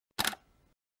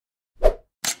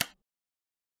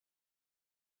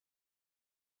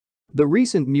The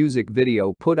recent music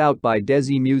video put out by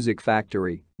Desi Music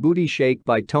Factory, Booty Shake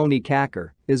by Tony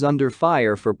Kakkar, is under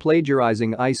fire for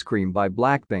plagiarizing Ice Cream by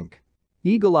BLACKPINK.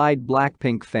 Eagle-eyed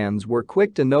BLACKPINK fans were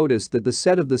quick to notice that the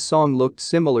set of the song looked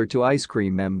similar to Ice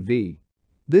Cream MV.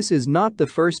 This is not the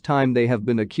first time they have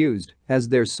been accused, as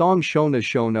their song Shona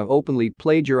Shona openly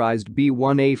plagiarized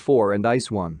B1A4 and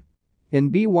Ice One. In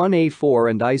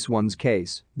B1A4 and Ice One's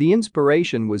case, the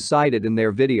inspiration was cited in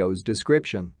their video's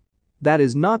description. That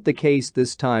is not the case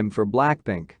this time for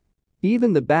BLACKPINK.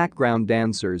 Even the background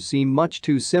dancers seem much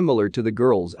too similar to the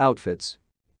girls' outfits.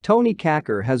 Tony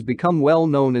Kakkar has become well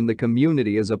known in the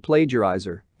community as a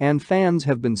plagiarizer, and fans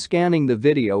have been scanning the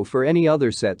video for any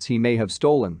other sets he may have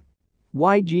stolen.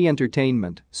 YG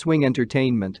Entertainment, Swing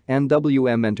Entertainment, and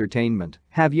WM Entertainment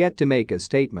have yet to make a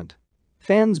statement.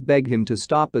 Fans beg him to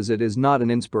stop as it is not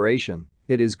an inspiration,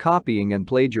 it is copying and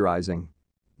plagiarizing.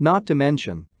 Not to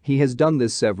mention, he has done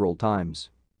this several times.